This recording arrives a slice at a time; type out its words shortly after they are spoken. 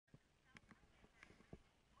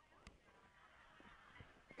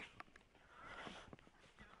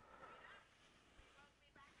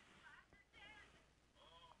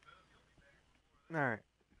Alright,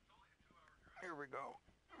 here we go.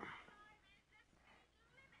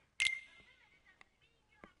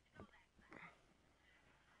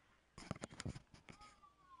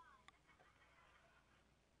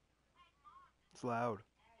 It's loud.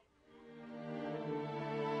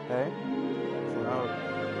 Hey? It's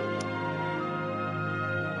loud.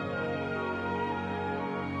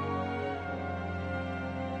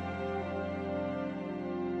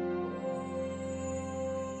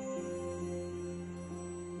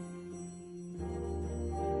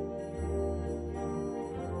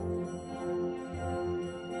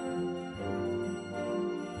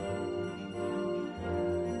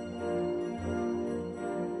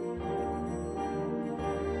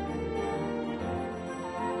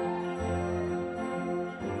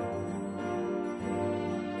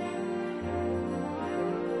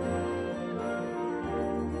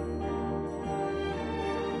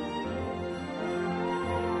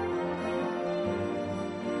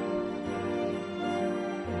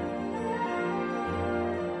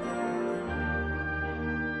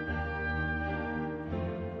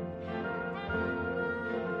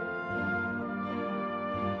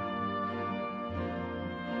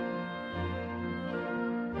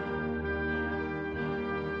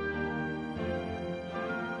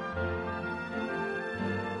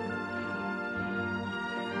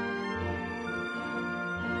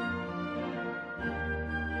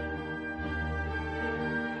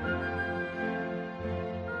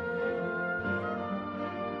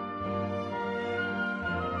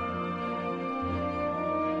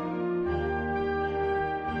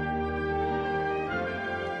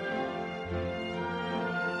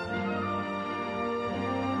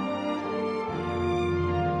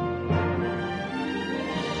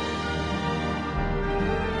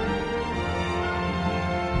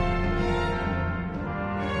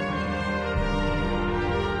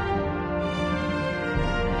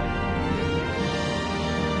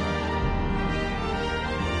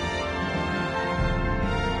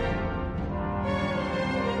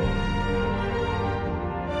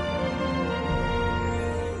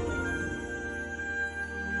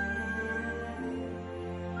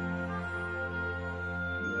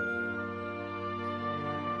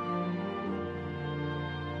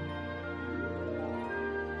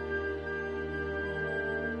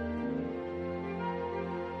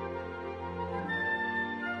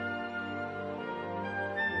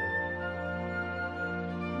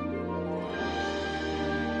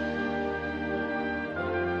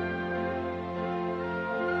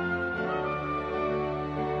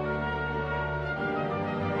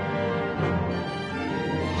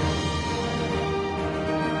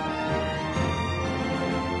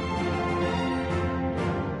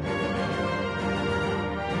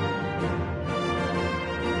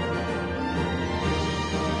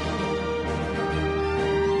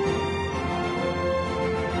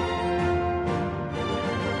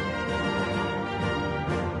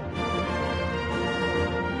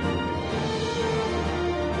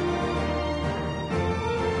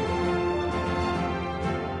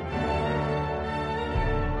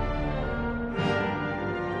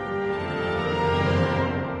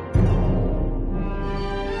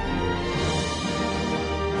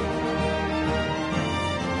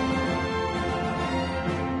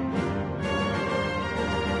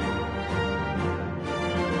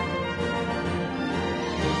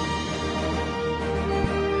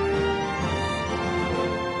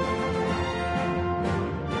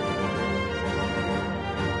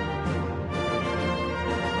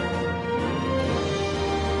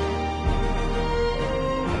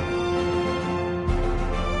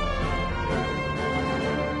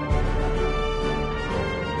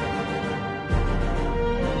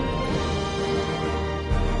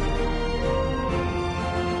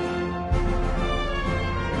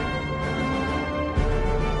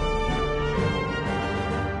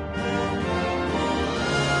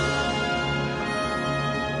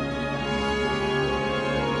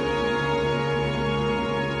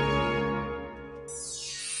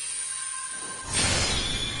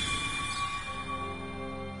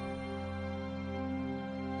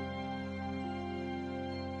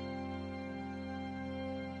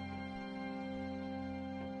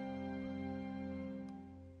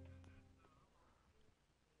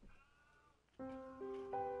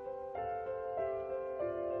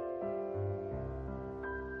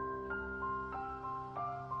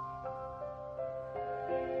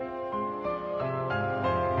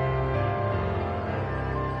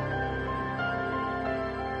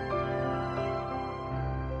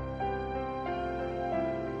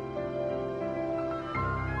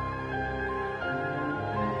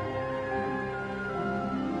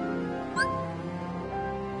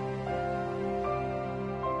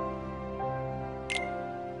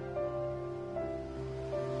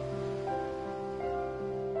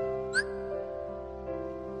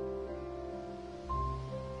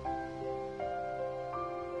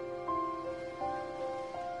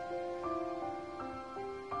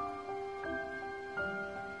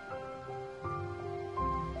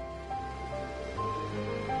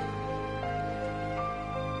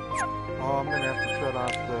 Oh, I'm gonna have to shut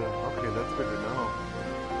off the... Okay, that's good to know.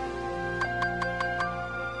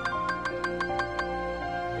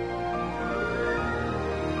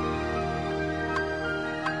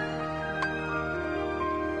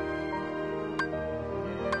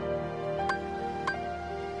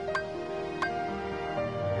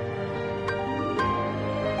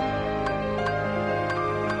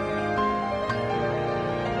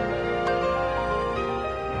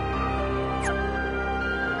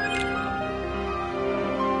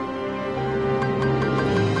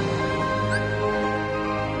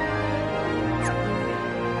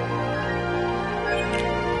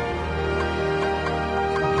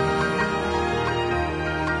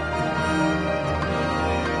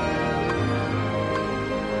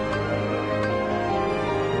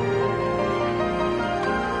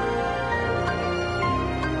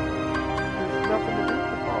 There's nothing to do with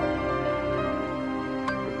the phone.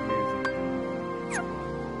 With the music.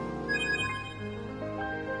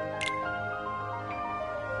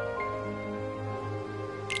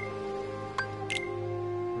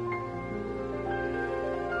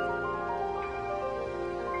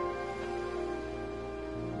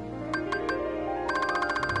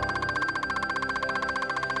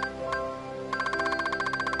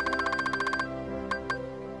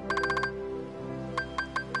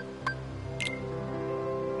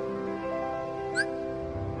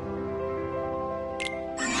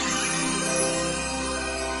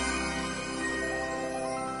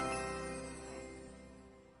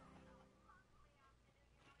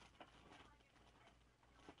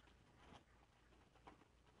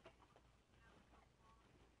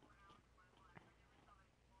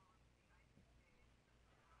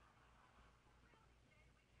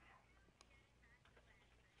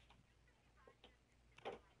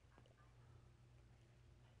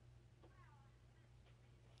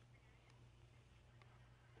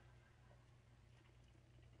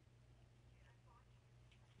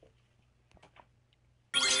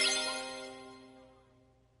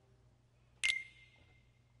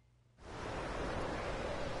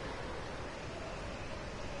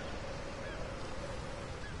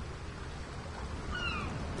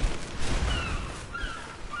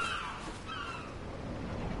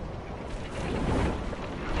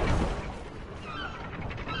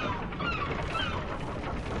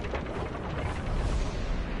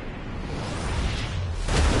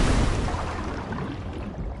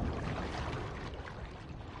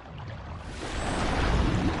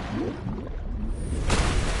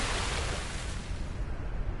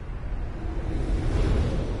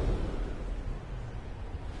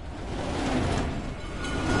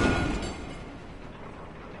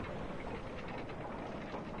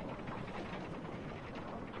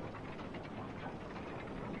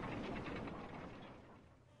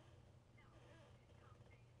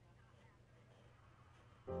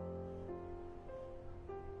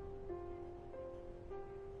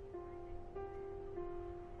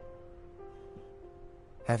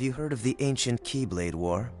 Have you heard of the ancient Keyblade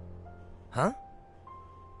War? Huh?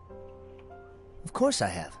 Of course I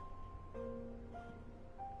have.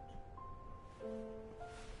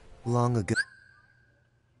 Long ago,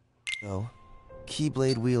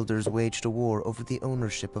 Keyblade wielders waged a war over the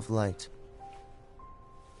ownership of light.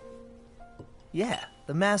 Yeah,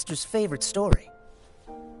 the Master's favorite story.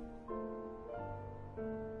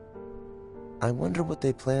 I wonder what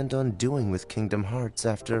they planned on doing with Kingdom Hearts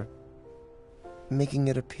after making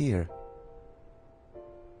it appear.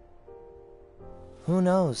 Who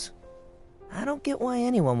knows? I don't get why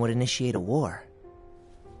anyone would initiate a war.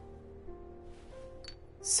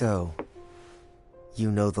 So,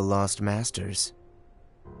 you know the Lost Masters?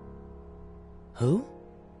 Who?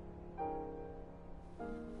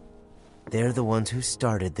 They're the ones who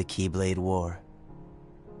started the Keyblade War.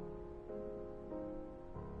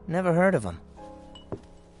 Never heard of them.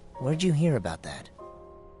 Where'd you hear about that?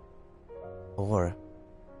 Or,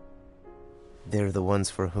 they're the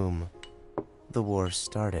ones for whom the war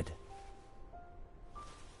started.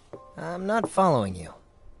 I'm not following you.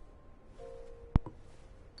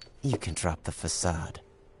 You can drop the facade.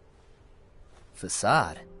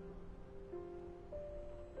 Facade?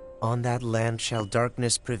 On that land shall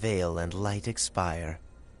darkness prevail and light expire.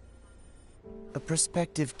 A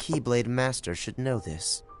prospective Keyblade Master should know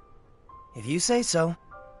this. If you say so.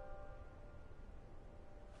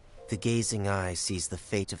 The gazing eye sees the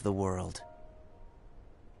fate of the world.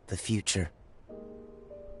 The future.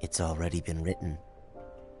 It's already been written.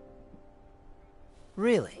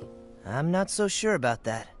 Really? I'm not so sure about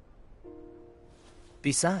that.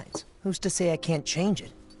 Besides, who's to say I can't change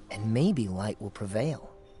it? And maybe light will prevail.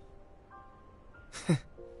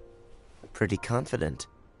 Pretty confident.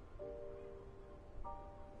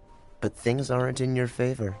 But things aren't in your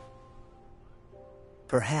favor.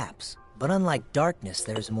 Perhaps, but unlike darkness,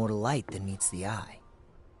 there's more to light than meets the eye.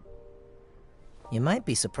 You might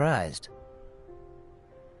be surprised.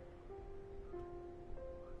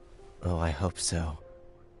 Oh, I hope so.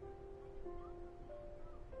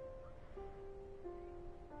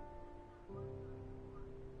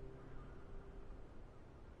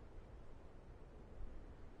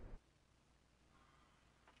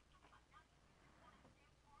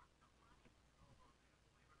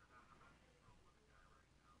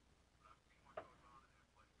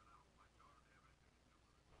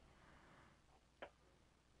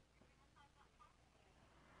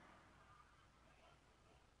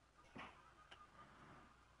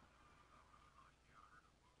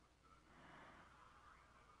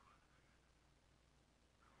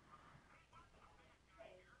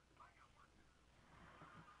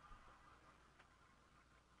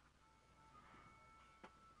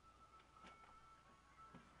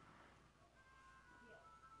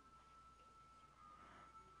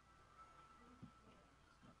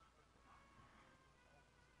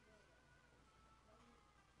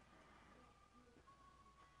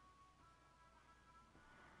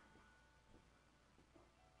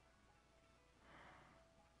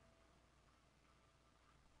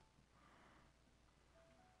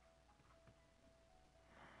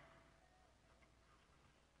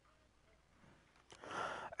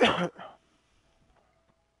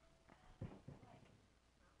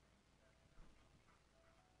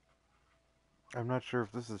 I'm not sure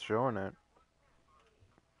if this is showing it.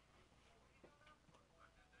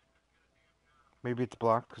 Maybe it's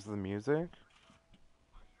blocked because of the music?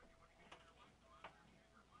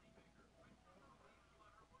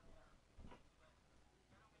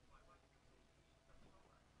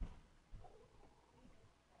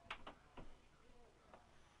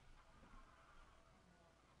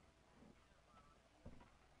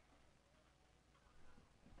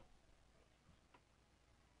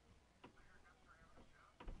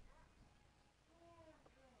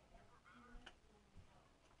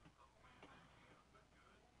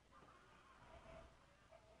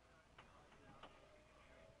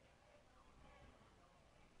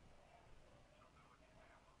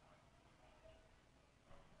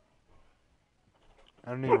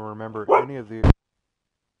 I don't even remember any of the...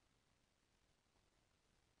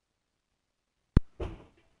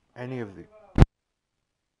 Any of the...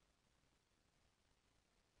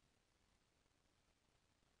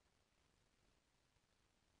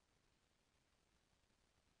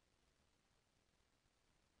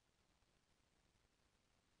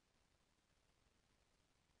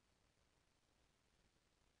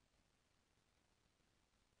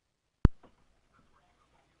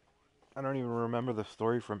 I don't even remember the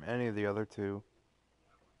story from any of the other two.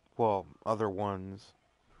 Well, other ones.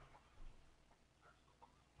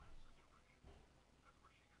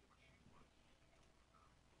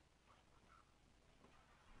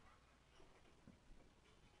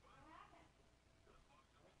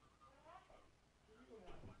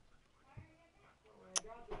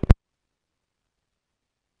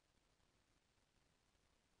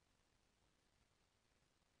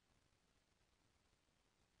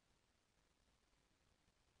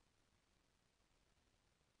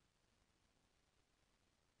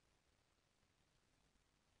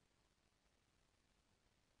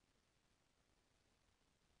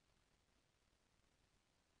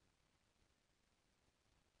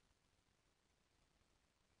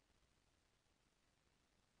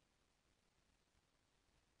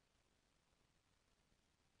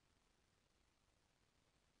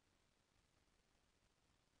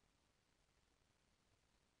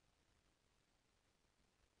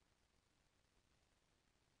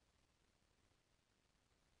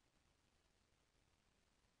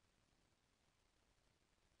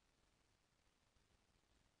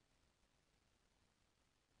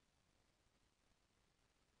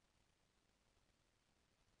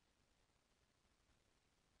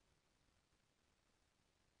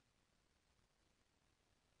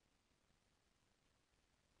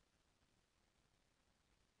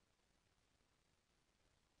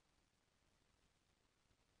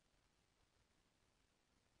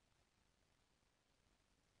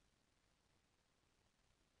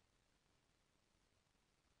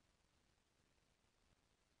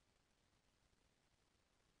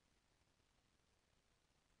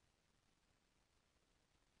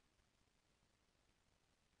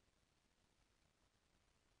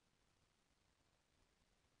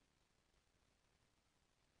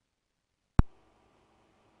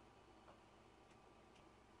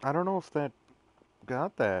 I don't know if that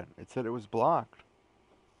got that. It said it was blocked.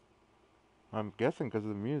 I'm guessing because of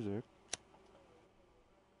the music.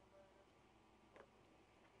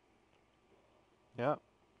 Yep.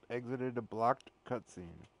 Exited a blocked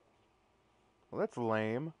cutscene. Well, that's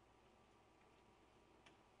lame.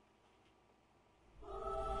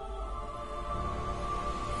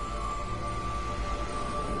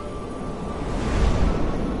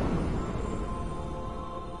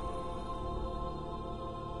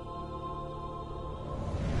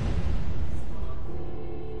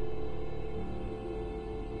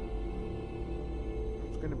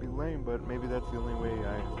 It's gonna be lame, but maybe that's the only way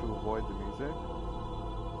I have to avoid the music.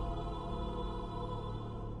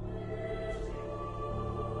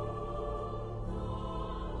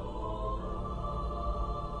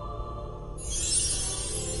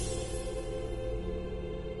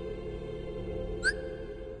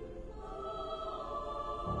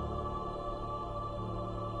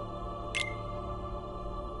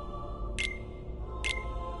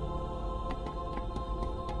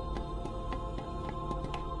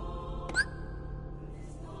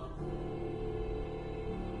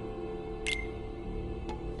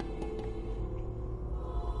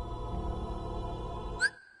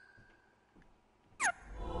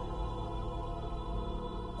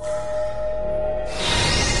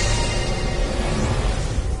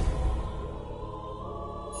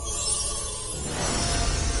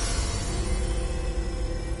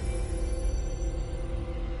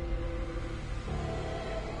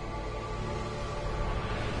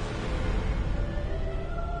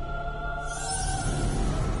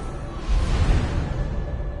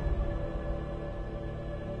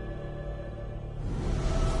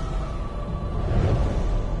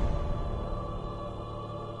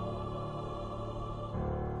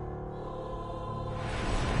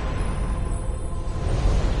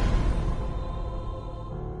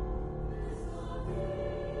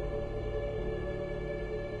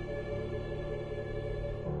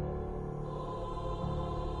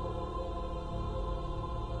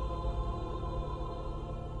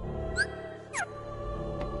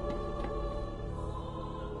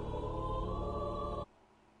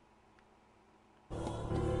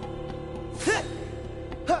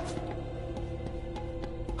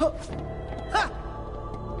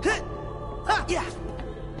 Yeah.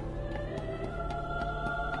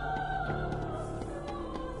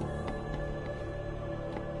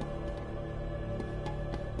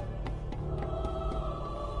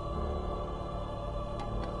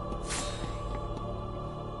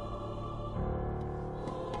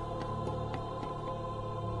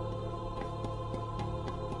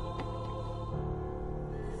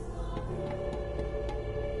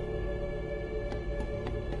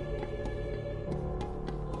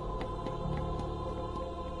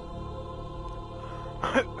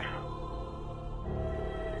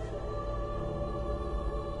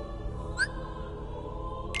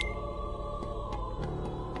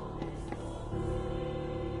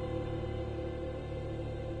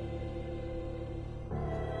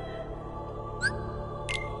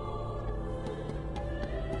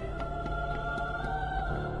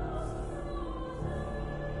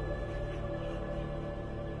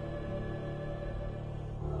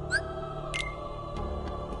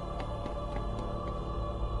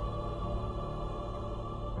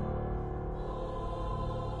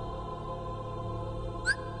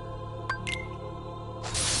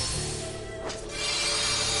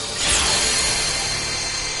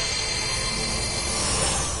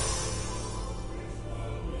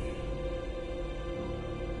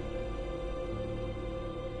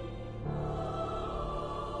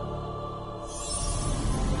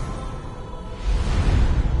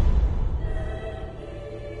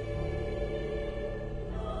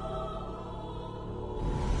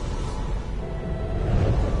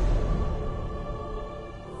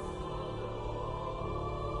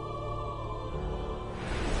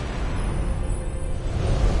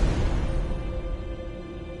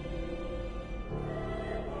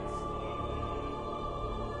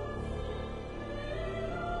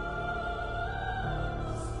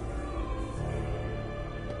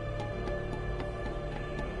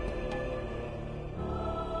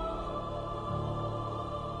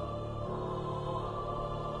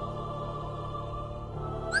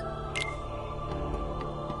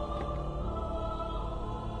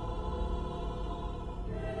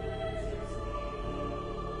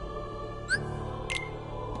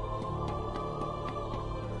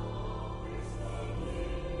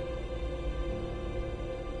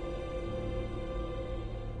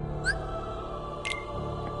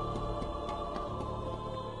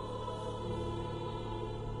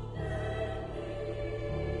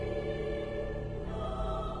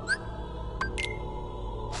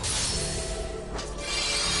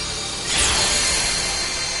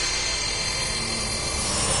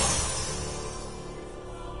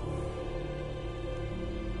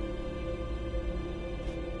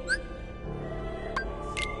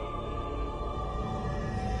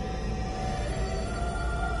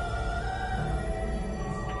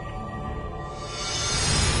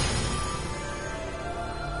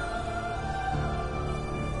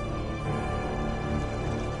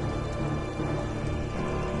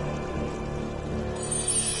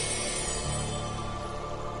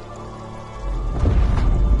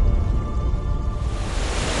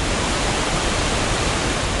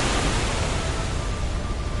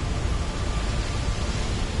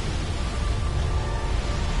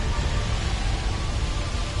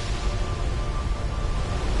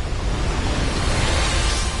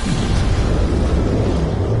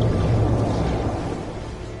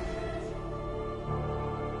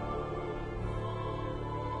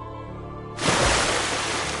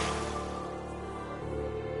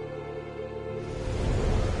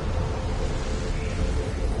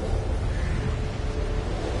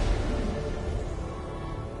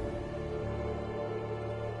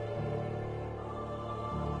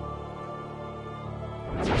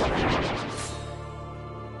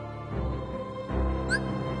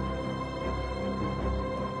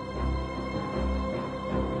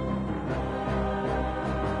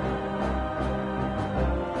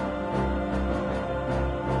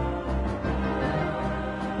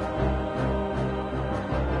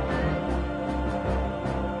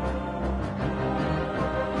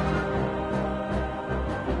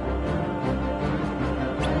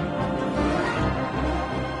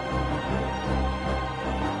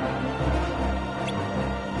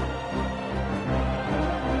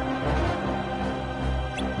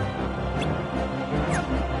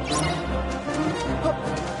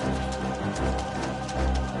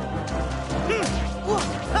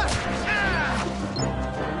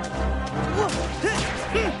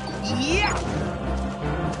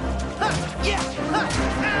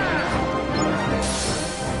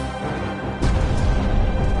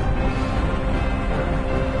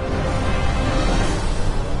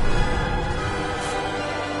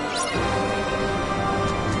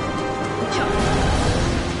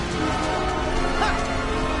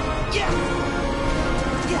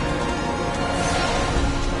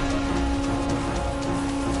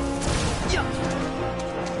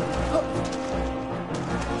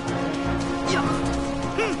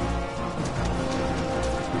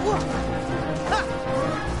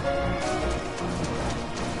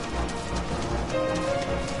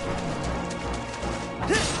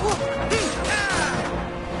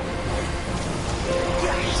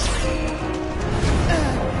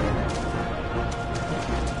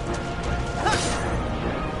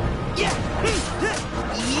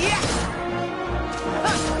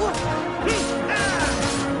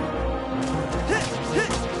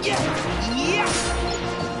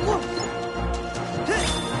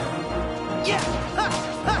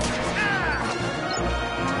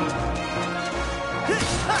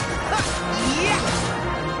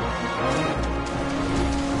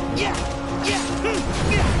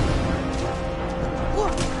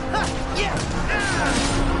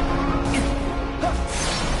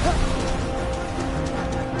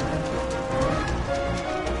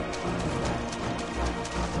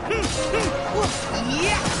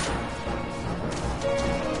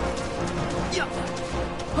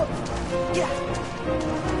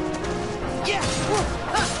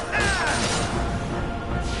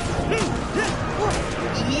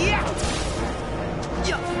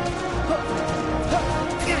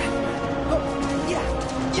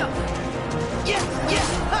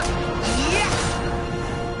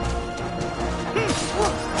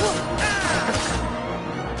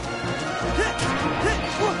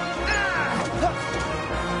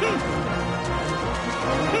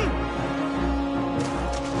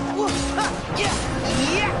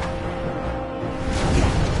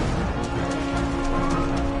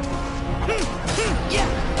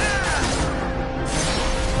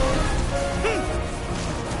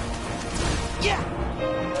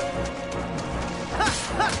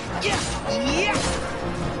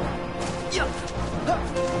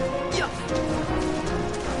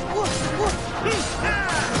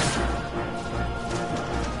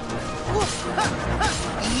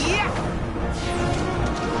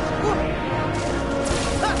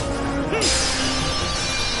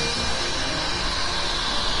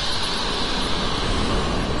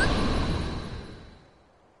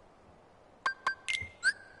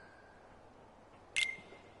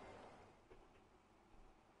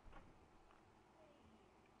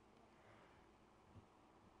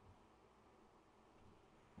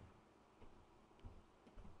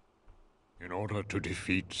 In order to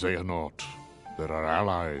defeat Xehanort, there are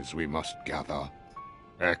allies we must gather,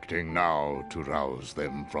 acting now to rouse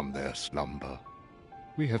them from their slumber.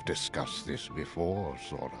 We have discussed this before,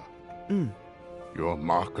 Sora. Your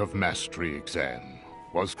Mark of Mastery exam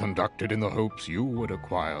was conducted in the hopes you would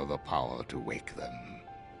acquire the power to wake them.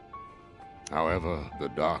 However, the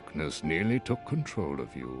darkness nearly took control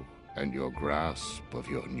of you, and your grasp of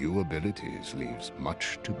your new abilities leaves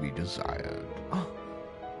much to be desired.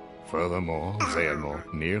 Furthermore,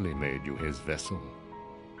 Xehanort nearly made you his vessel,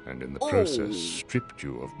 and in the process stripped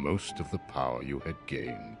you of most of the power you had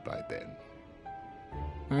gained by then.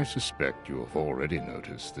 I suspect you have already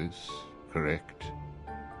noticed this, correct?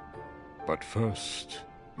 But first,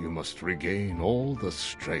 you must regain all the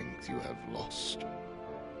strength you have lost.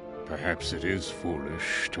 Perhaps it is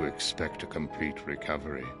foolish to expect a complete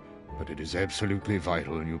recovery, but it is absolutely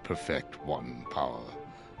vital you perfect one power,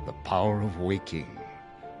 the power of waking,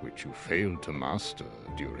 which you failed to master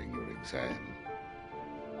during your exam.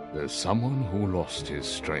 There's someone who lost his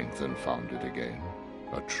strength and found it again,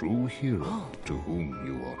 a true hero to whom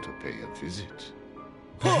you ought to pay a visit.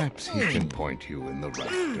 Perhaps he can point you in the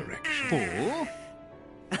right direction.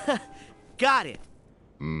 Got it.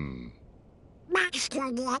 Master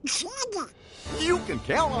Dad said it. You can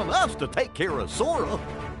count on us to take care of Sora.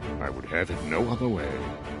 I would have it no other way.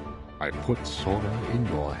 I put Sora in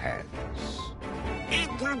your hands.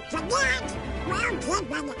 And don't forget, we'll keep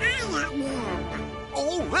an eye on you.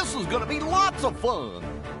 Oh, this is gonna be lots of fun.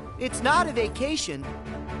 It's not a vacation.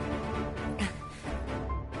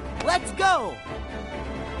 Let's go!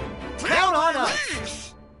 Count on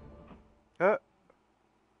us!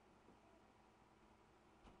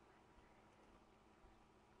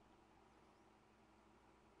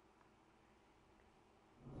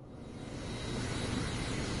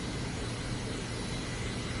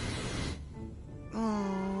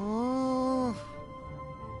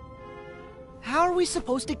 How are we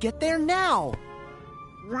supposed to get there now?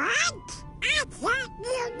 What? I thought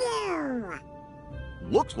you knew.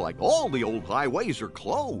 Looks like all the old highways are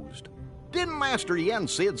closed. Didn't Master Yen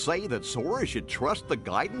Sid say that Sora should trust the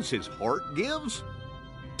guidance his heart gives?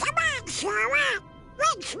 Come on, Sora.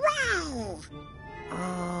 Which way?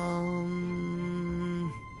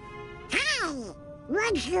 Hey,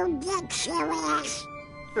 would you get serious?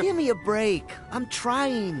 Give me a break. I'm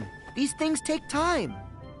trying. These things take time.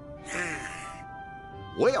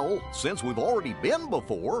 Well, since we've already been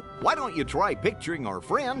before, why don't you try picturing our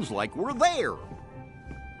friends like we're there?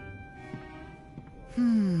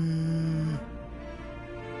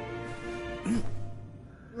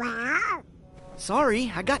 Well?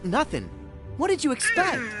 Sorry, I got nothing. What did you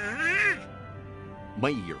expect?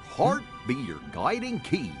 May your heart be your guiding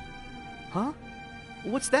key. Huh?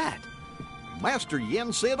 What's that? Master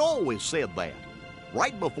Yen Sid always said that,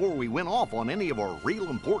 right before we went off on any of our real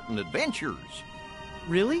important adventures.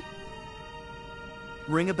 Really?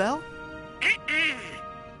 Ring a bell?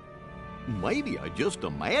 Maybe I just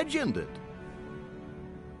imagined it.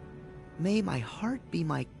 May my heart be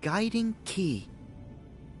my guiding key.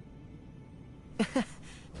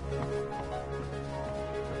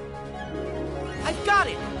 I've got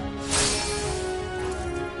it!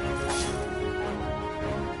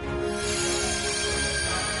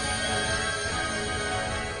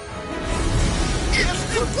 It's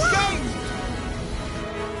the gate!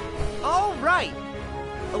 All right!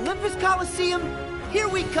 Olympus Coliseum, here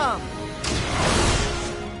we come!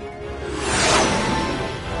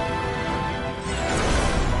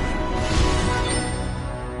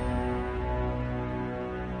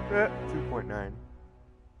 2.9.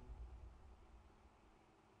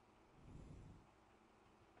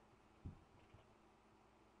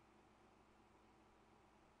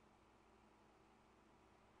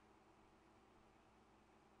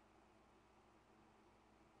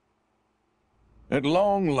 At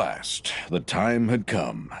long last, the time had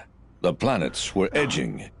come. The planets were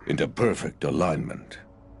edging into perfect alignment.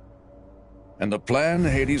 And the plan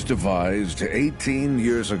Hades devised 18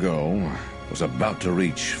 years ago was about to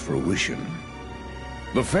reach fruition.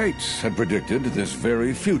 The Fates had predicted this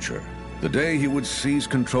very future, the day he would seize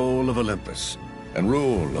control of Olympus and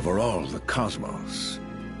rule over all the cosmos.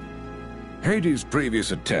 Hades'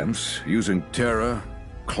 previous attempts, using Terra,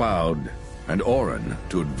 Cloud and Orin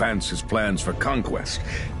to advance his plans for conquest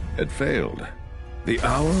had failed. The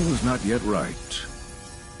hour was not yet right.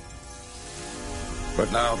 But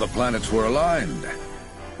now the planets were aligned,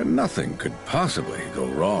 and nothing could possibly go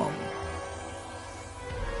wrong.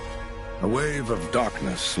 A wave of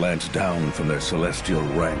darkness slanced down from their celestial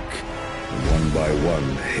rank, and one by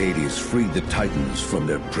one, Hades freed the Titans from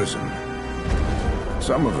their prison.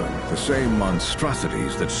 Some of them, the same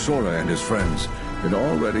monstrosities that Sora and his friends had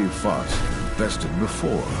already fought and bested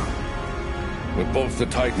before. With both the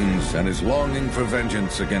Titans and his longing for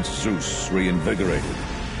vengeance against Zeus reinvigorated,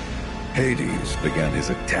 Hades began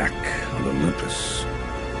his attack on Olympus.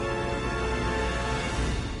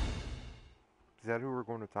 Is that who we're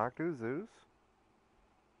going to talk to, Zeus?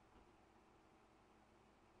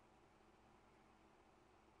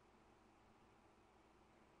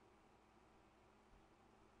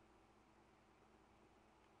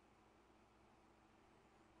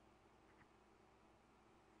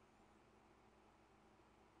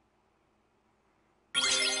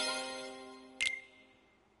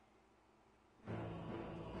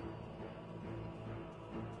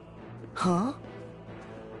 Huh?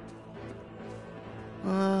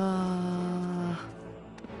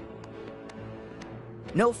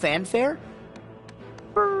 No fanfare?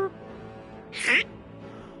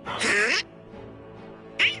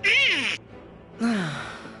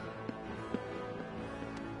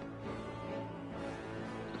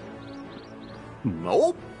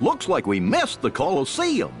 Nope. Looks like we missed the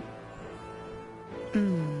Colosseum.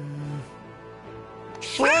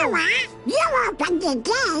 Sora, you opened the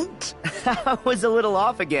gate. I was a little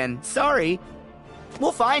off again. Sorry.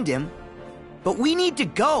 We'll find him. But we need to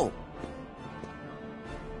go.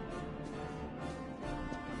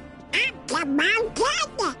 Up the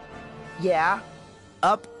mountain. Yeah.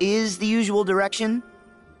 Up is the usual direction.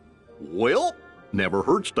 Well, never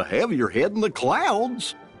hurts to have your head in the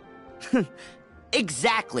clouds.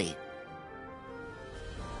 Exactly.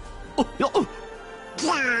 Yeah.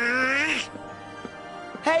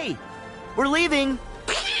 Hey, we're leaving.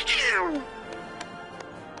 Pow.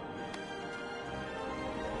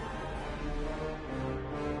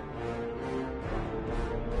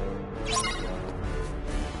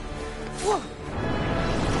 Whoa.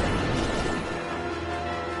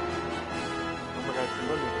 Oh my gosh, she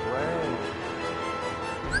let me play.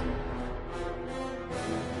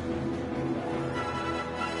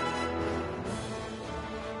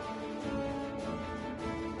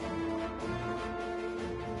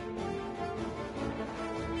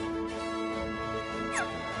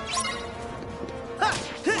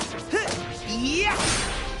 Yeah.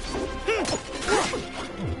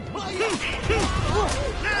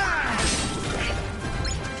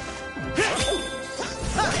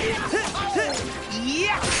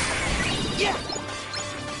 Yeah. Yeah.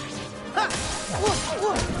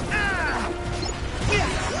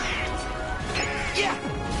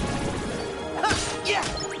 Yeah.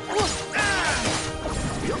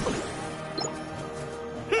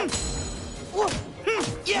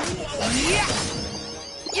 Yeah.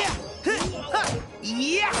 Yeah. Yeah.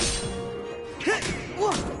 Yeah.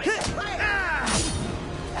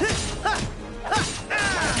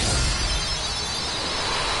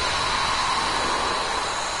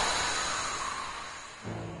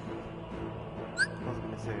 I was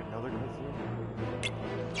gonna say another cutscene.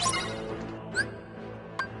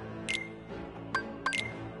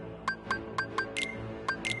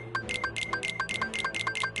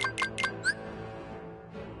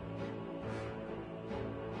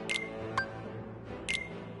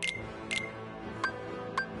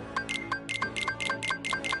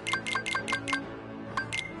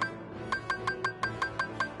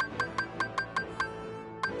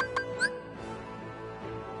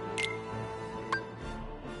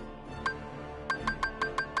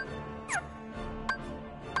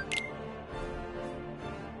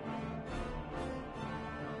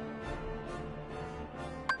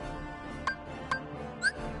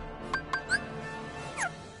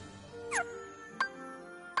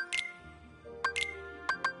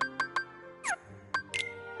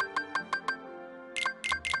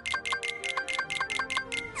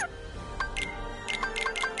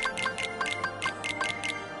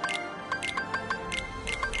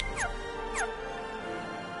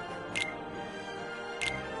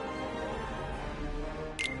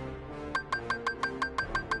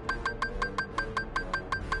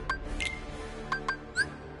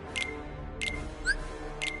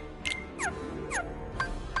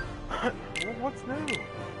 Well, what's new?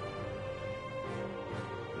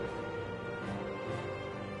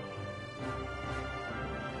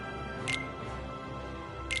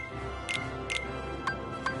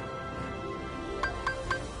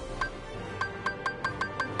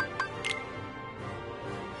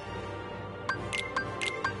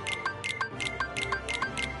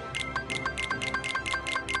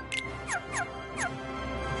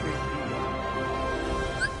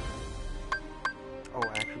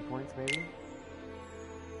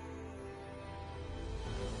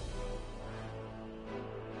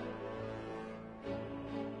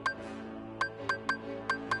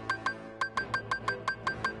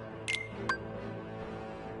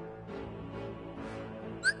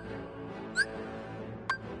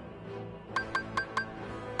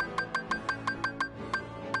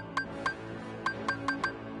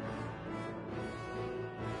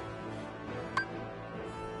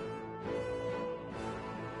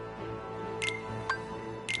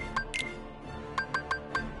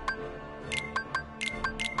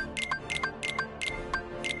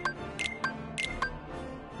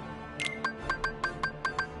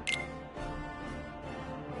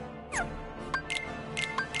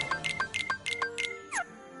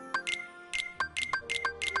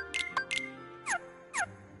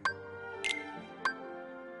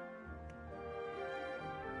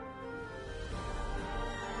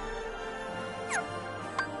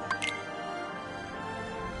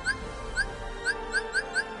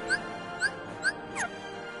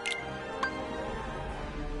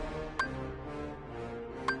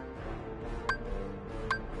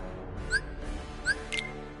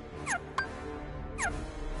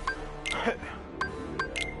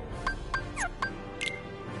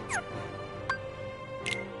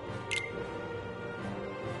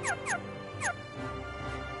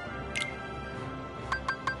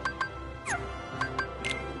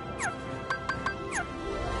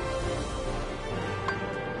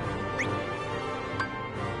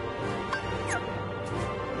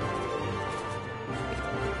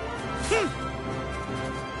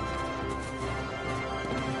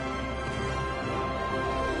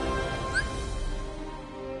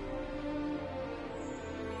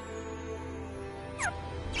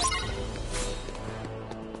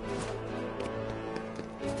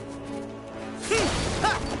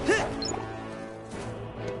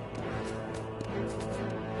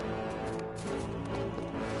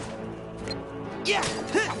 Yeah!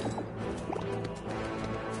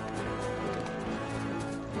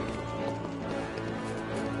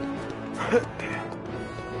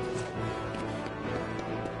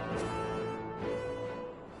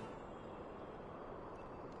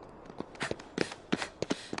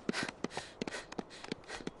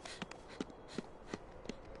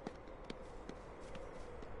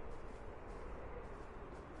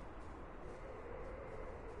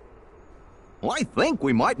 Well, I think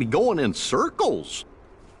we might be going in circles.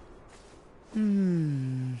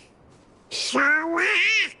 Sora?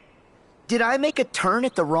 Did I make a turn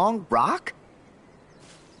at the wrong rock?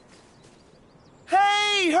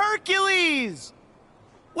 Hey, Hercules!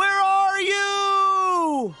 Where are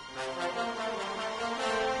you?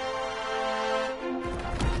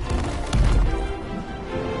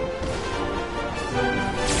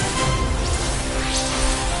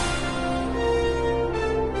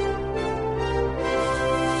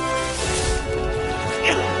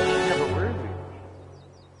 Yeah, but where is he?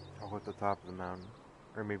 Oh, at the top of the mountain.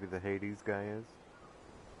 Or maybe the Hades guy is.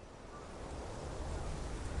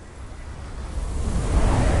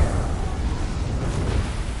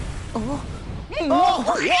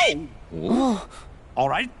 All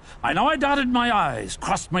right, I know I dotted my I's,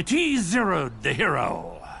 crossed my T's, zeroed the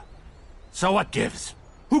hero. So what gives?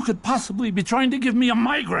 Who could possibly be trying to give me a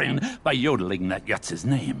migraine by yodeling that Yutz's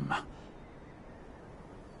name?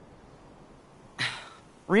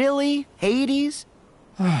 Really? Hades?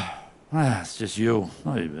 It's just you.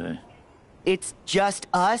 Maybe. It's just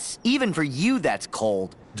us? Even for you, that's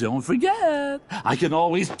cold. Don't forget, I can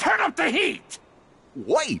always turn up the heat!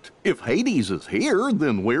 Wait, if Hades is here,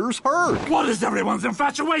 then where's Herc? What is everyone's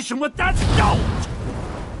infatuation with that stone?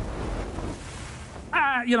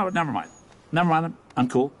 You know what, never mind. Never mind, I'm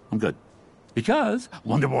cool, I'm good. Because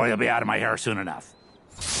Wonder Boy will be out of my hair soon enough.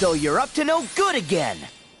 So you're up to no good again.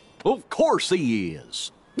 Of course he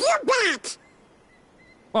is. You bet!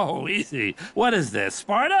 Oh, easy. What is this,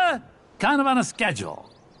 Sparta? Kind of on a schedule.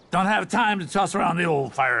 Don't have time to toss around the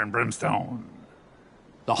old fire and brimstone.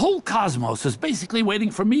 The whole cosmos is basically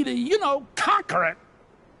waiting for me to, conquer it.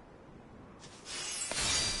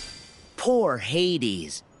 Poor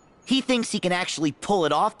Hades. He thinks he can actually pull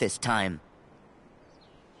it off this time.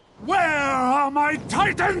 Where are my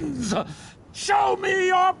titans? Show me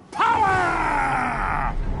your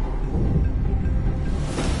power!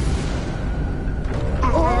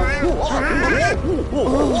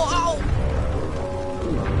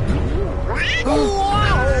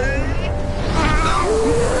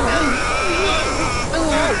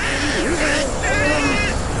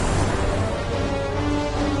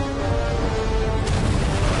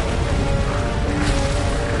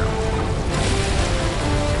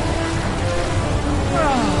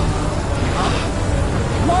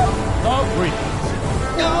 Love the breeze.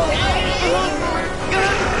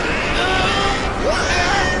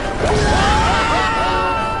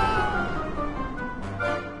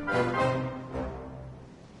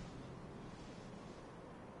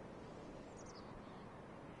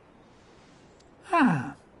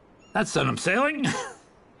 That sent him sailing.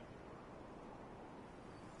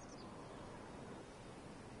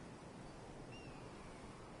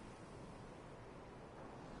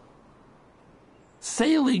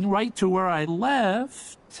 Sailing right to where I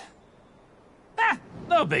left.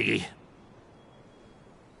 No biggie.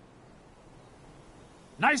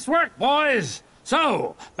 Nice work, boys.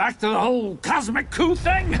 So, back to the whole cosmic coup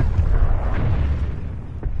thing?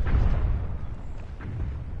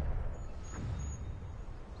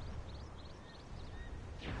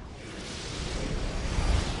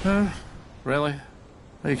 Really?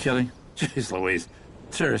 Are you kidding? Jeez Louise.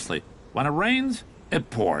 Seriously, when it rains, it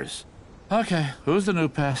pours. Okay, who's the new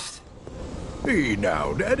pest? Hey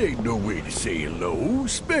now, that ain't no way to say hello,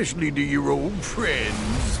 especially to your old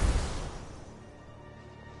friends.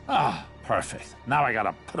 Ah, perfect. Now I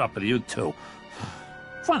gotta put up with you too.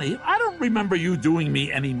 Funny, I don't remember you doing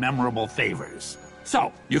me any memorable favors.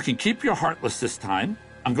 So, you can keep your Heartless this time.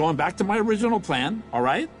 I'm going back to my original plan, all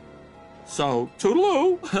right? So,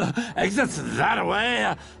 toodaloo. Exits that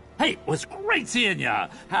way. Hey, it was great seeing ya.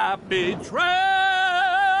 Happy trails!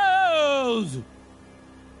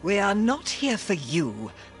 We are not here for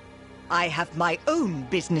you. I have my own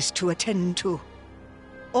business to attend to.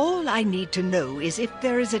 All I need to know is if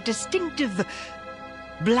there is a distinctive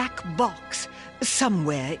black box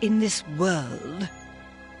somewhere in this world.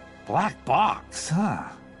 Black box, huh?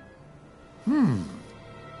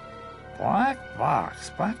 Black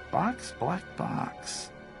box, black box, black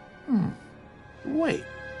box. Wait.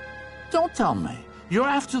 Don't tell me. You're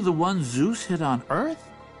after the one Zeus hit on Earth?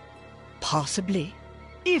 Possibly.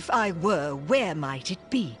 If I were, where might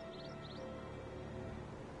it be?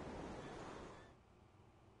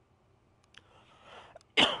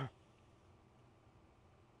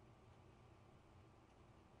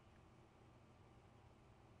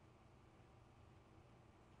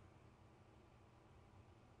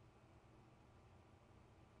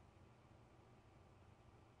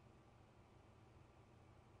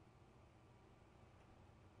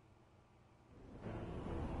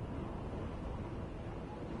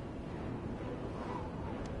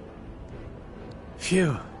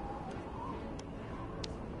 Phew.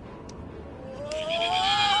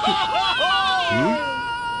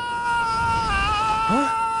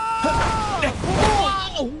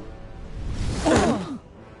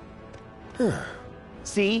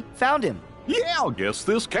 See? Found him. Yeah, I guess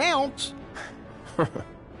this counts. Put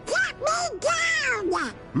me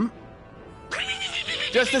down!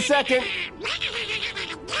 Just a second.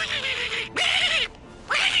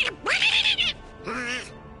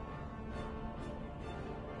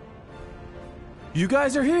 You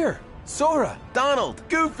guys are here. Sora, Donald,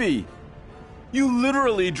 Goofy. You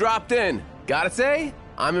literally dropped in. Gotta say,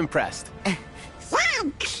 I'm impressed.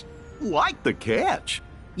 Thanks! Like the catch.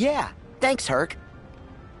 Yeah, thanks, Herc.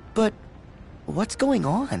 But what's going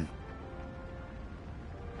on?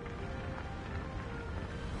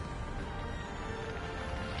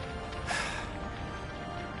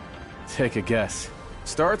 Take a guess.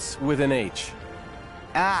 Starts with an H.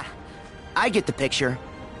 Ah, I get the picture.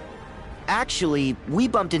 Actually, we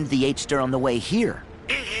bumped into the H-Stir on the way here.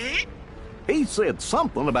 He said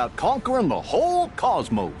something about conquering the whole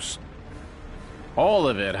cosmos. All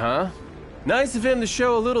of it, huh? Nice of him to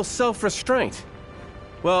show a little self-restraint.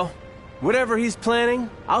 Well, whatever he's planning,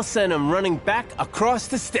 I'll send him running back across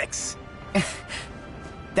the sticks.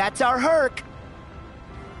 That's our Herc.